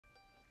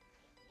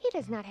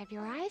does not have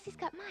your eyes. He's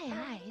got my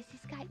eyes.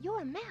 He's got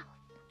your mouth.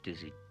 Does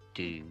he,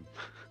 Dame?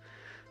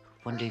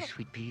 One day,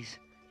 Sweet Peas,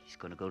 he's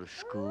gonna go to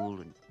school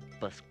and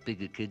bust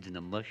bigger kids in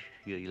the mush.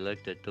 Yeah, you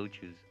like that, don't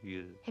you?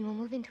 Yeah. And we'll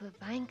move into a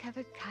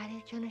vine-covered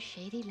cottage on a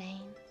shady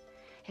lane.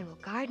 And we'll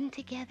garden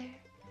together.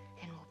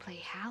 And we'll play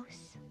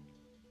house.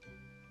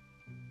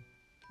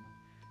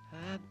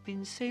 I've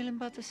been sailing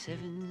about the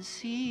 7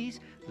 seas,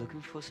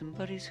 looking for some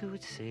buddies who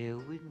would sail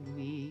with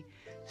me.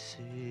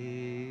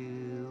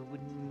 Sail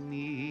with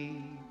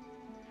me.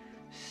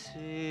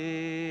 Sail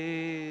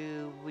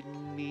with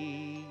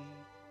me.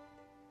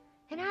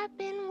 And I've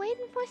been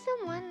waiting for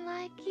someone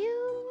like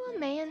you, a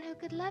man who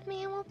could love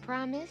me and will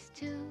promise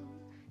to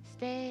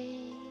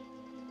stay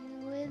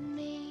with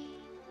me.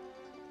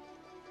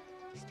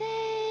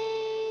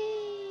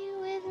 Stay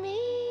with me.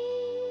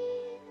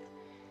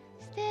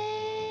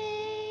 Stay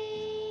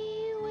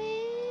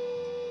with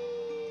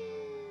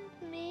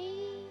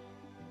me.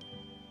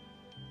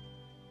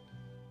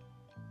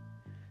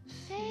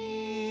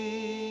 Sailing.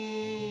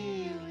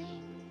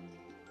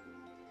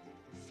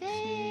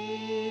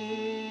 Sailing.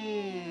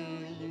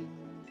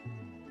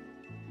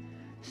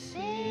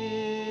 Sailing.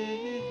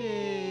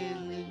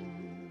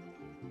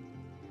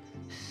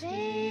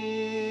 Sail.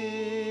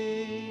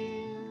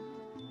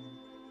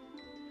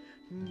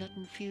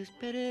 Nothing feels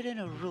better than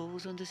a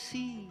rose on the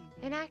sea.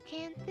 And I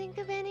can't think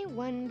of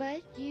anyone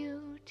but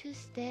you to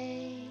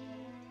stay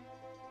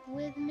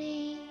with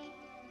me.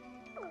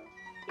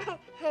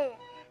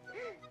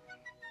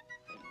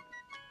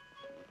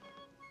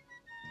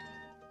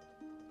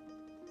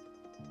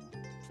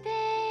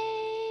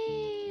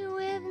 Stay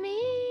with me.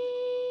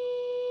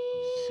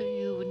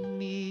 Sail with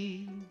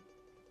me.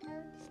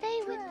 Stay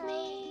with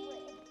me.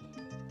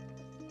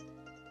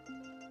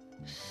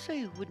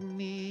 Sail with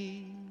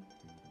me.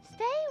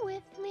 Stay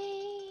with me.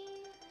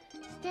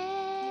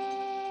 Stay